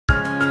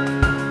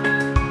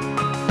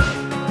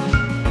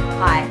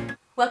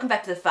Welcome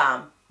back to the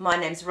farm. My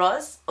name's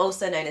Roz,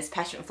 also known as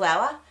Passion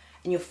Flower,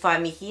 and you'll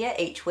find me here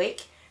each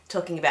week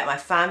talking about my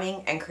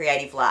farming and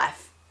creative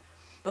life.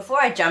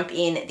 Before I jump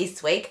in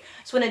this week,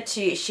 I just wanted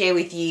to share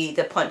with you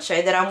the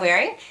poncho that I'm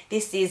wearing.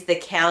 This is the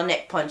cow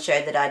neck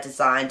poncho that I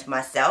designed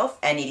myself,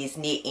 and it is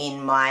knit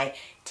in my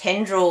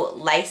tendril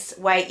lace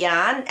weight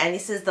yarn, and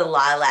this is the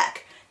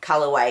lilac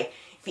colourway.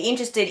 If you're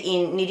interested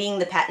in knitting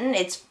the pattern,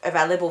 it's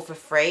available for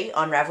free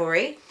on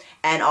Ravelry,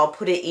 and I'll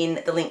put it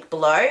in the link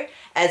below,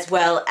 as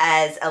well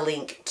as a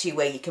link to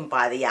where you can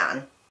buy the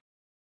yarn.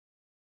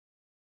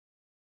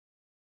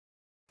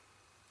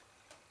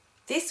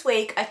 This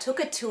week I took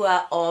a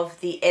tour of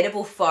the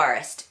edible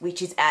forest, which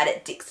is out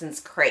at Dixon's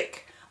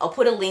Creek. I'll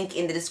put a link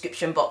in the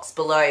description box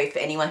below for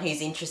anyone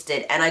who's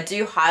interested, and I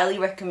do highly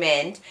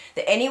recommend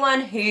that anyone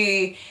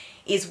who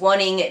is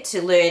wanting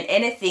to learn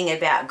anything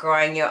about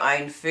growing your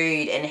own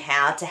food and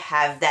how to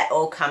have that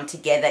all come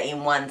together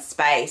in one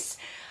space,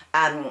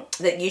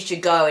 that you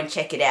should go and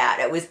check it out.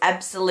 It was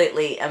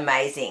absolutely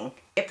amazing.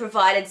 It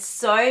provided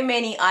so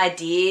many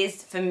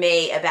ideas for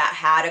me about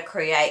how to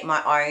create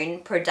my own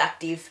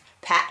productive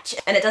patch,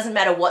 and it doesn't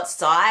matter what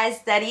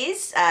size that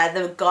is.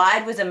 The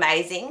guide was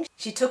amazing.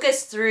 She took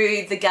us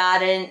through the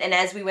garden, and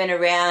as we went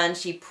around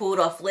she pulled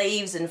off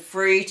leaves and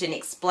fruit and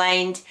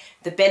explained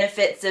the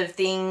benefits of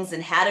things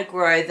and how to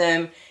grow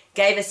them,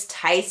 gave us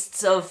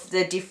tastes of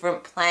the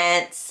different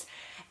plants,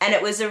 and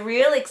it was a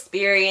real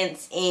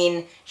experience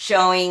in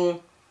showing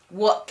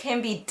what can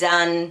be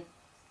done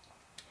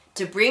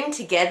to bring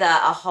together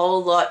a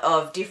whole lot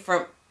of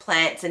different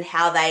plants and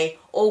how they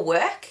all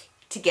work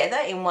together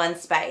in one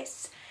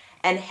space,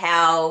 and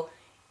how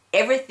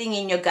everything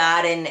in your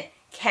garden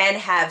can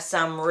have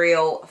some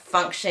real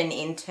function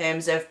in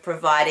terms of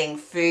providing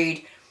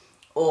food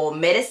or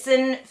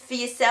medicine for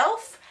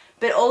yourself,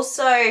 but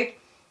also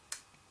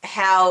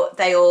how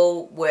they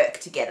all work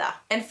together.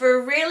 And for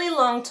a really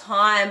long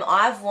time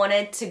I've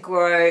wanted to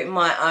grow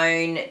my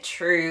own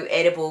true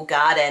edible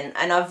garden,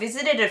 and I've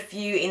visited a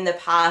few in the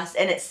past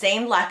and it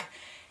seemed like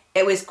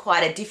it was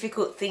quite a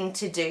difficult thing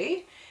to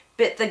do,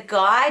 but the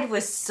guide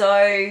was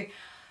so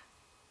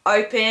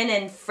open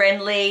and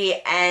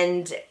friendly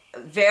and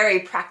very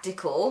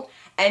practical,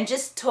 and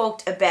just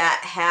talked about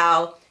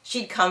how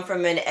she'd come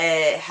from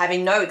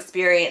having no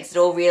experience at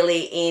all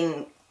really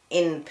in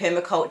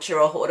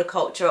permaculture or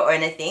horticulture or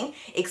anything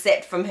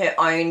except from her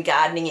own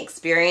gardening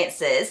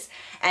experiences,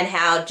 and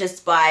how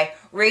just by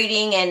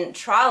reading and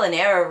trial and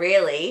error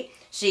really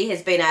she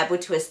has been able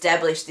to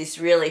establish this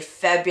really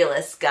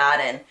fabulous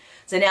garden.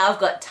 So now I've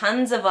got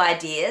tons of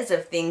ideas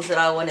of things that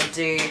I want to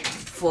do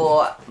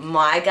for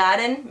my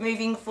garden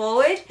moving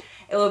forward.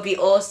 It would be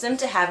awesome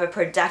to have a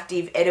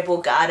productive edible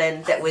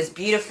garden that was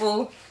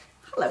beautiful,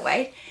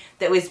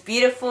 that was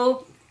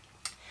beautiful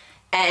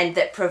and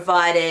that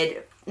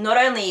provided not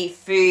only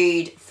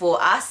food for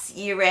us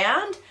year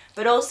round,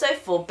 but also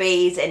for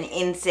bees and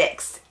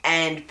insects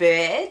and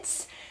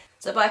birds.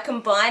 So by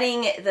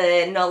combining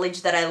the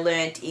knowledge that I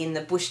learnt in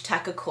the Bush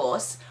Tucker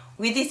course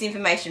with this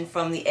information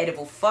from the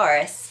edible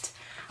forest,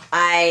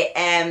 I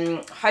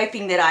am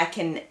hoping that I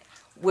can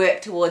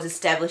work towards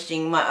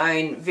establishing my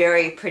own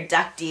very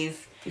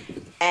productive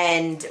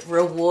and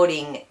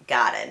rewarding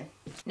garden.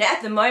 Now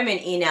at the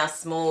moment in our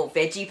small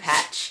veggie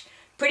patch,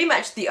 pretty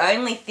much the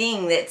only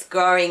thing that's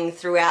growing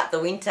throughout the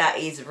winter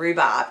is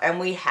rhubarb, and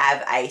we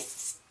have a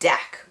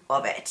stack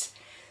of it.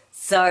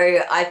 So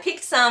I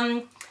picked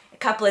some a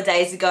couple of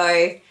days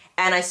ago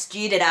and I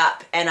stewed it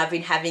up, and I've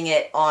been having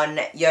it on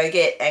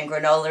yogurt and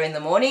granola in the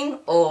morning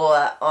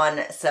or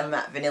on some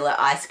vanilla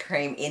ice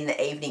cream in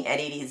the evening,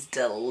 and it is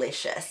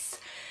delicious.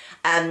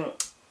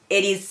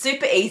 It is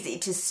super easy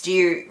to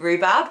stew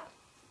rhubarb.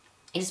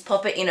 You just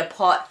pop it in a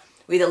pot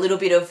with a little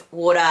bit of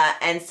water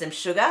and some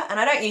sugar, and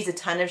I don't use a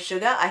ton of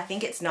sugar. I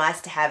think it's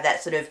nice to have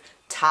that sort of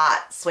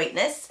tart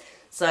sweetness,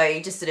 so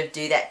you just sort of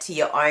do that to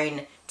your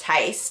own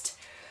taste,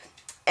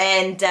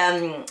 and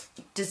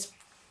just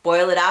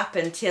boil it up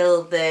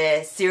until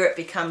the syrup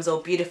becomes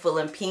all beautiful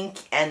and pink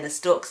and the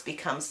stalks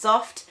become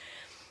soft,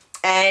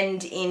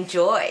 and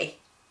enjoy.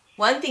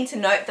 One thing to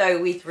note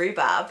though with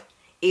rhubarb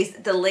is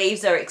the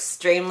leaves are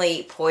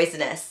extremely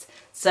poisonous,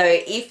 so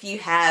if you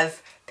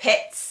have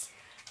pets,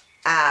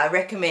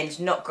 recommend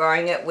not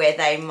growing it where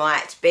they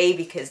might be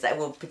because they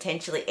will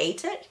potentially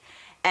eat it,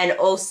 and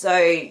also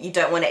you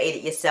don't want to eat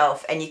it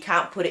yourself, and you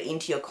can't put it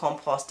into your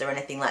compost or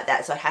anything like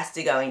that, so it has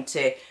to go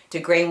into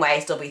green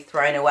waste or be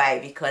thrown away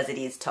because it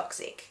is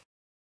toxic.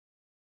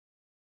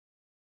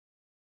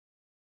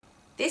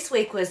 This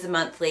week was the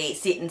monthly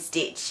sit and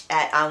stitch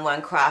at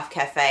Unwind Craft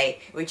Cafe,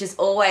 which is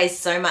always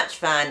so much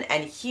fun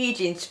and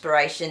huge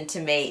inspiration to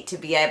me to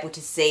be able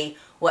to see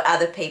what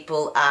other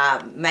people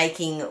are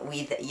making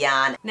with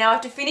yarn. Now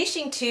after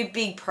finishing 2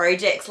 big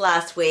projects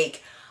last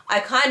week, I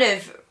kind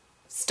of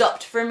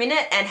stopped for a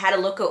minute and had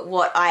a look at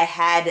what I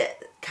had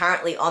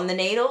currently on the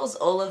needles,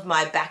 all of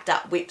my backed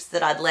up whips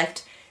that I'd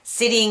left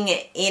sitting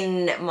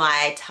in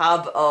my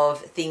tub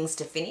of things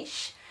to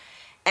finish.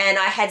 And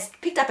I had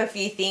picked up a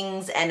few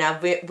things and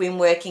I've been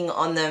working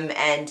on them,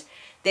 and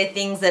they're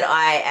things that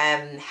I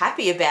am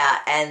happy about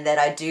and that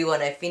I do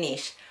want to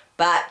finish.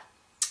 But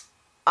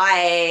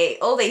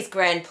all these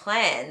grand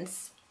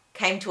plans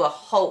came to a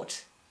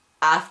halt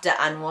after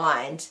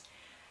Unwind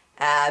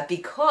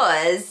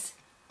because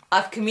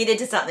I've committed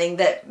to something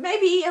that may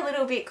be a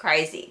little bit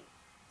crazy.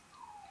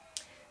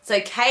 So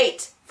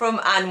Kate from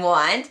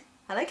Unwind,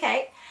 hello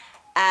Kate,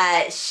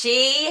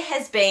 she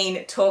has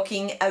been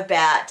talking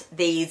about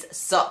these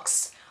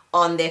socks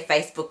on their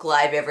Facebook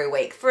Live every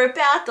week for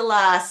about the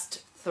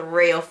last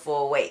 3 or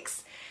 4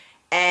 weeks.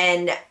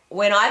 And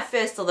when I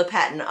first saw the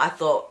pattern, I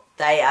thought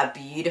they are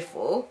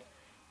beautiful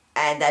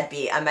and they'd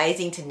be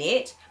amazing to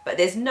knit, but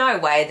there's no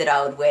way that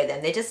I would wear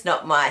them. They're just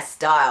not my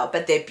style,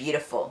 but they're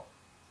beautiful.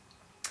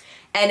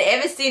 And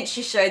ever since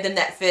she showed them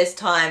that first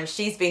time,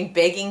 she's been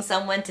begging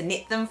someone to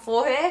knit them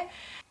for her.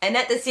 And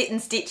at the sit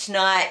and stitch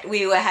night,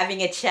 we were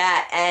having a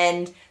chat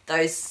and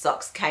those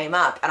socks came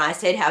up and I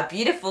said how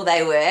beautiful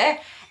they were,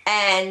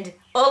 and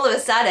all of a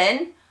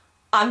sudden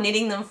I'm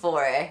knitting them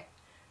for her.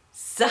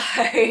 So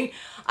I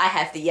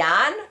have the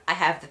yarn, I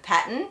have the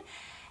pattern,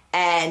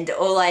 and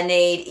all I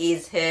need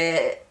is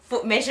her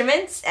foot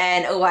measurements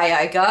and away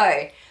I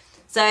go.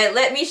 So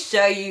let me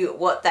show you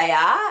what they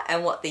are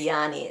and what the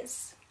yarn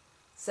is.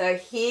 So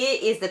here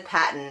is the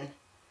pattern.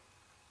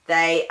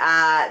 They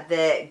are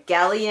the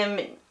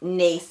Gallium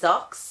knee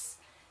socks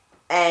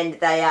and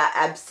they are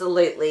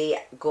absolutely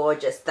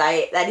gorgeous.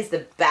 That is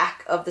the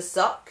back of the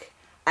sock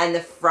and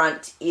the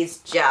front is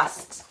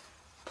just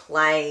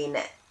plain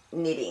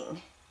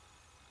knitting.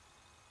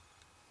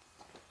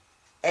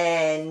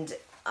 And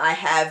I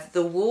have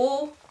the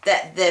wool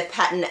that the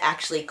pattern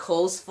actually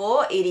calls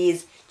for. It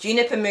is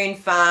Juniper Moon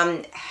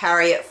Farm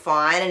Harriet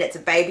Fine and it's a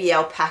baby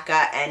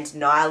alpaca and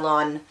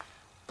nylon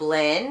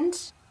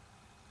blend.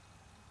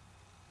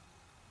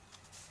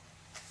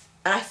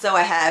 So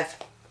I have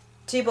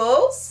 2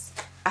 balls.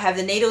 I have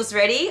the needles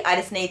ready. I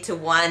just need to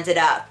wind it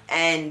up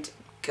and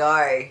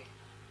go.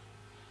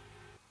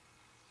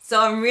 So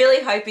I'm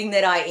really hoping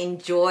that I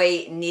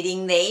enjoy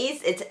knitting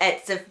these.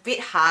 It's a bit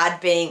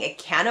hard being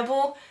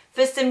accountable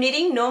for some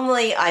knitting.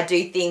 Normally I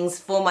do things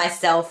for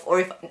myself,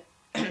 or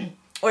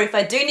if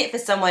I do knit for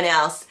someone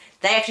else,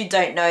 they actually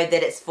don't know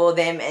that it's for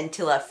them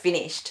until I've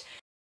finished.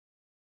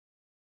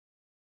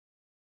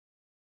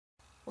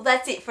 Well,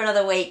 that's it for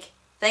another week.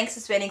 Thanks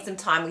for spending some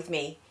time with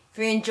me. If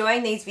you're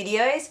enjoying these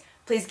videos,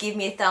 please give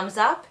me a thumbs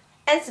up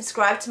and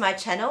subscribe to my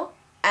channel,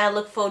 and I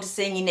look forward to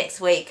seeing you next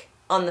week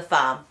on the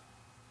farm.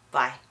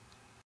 Bye.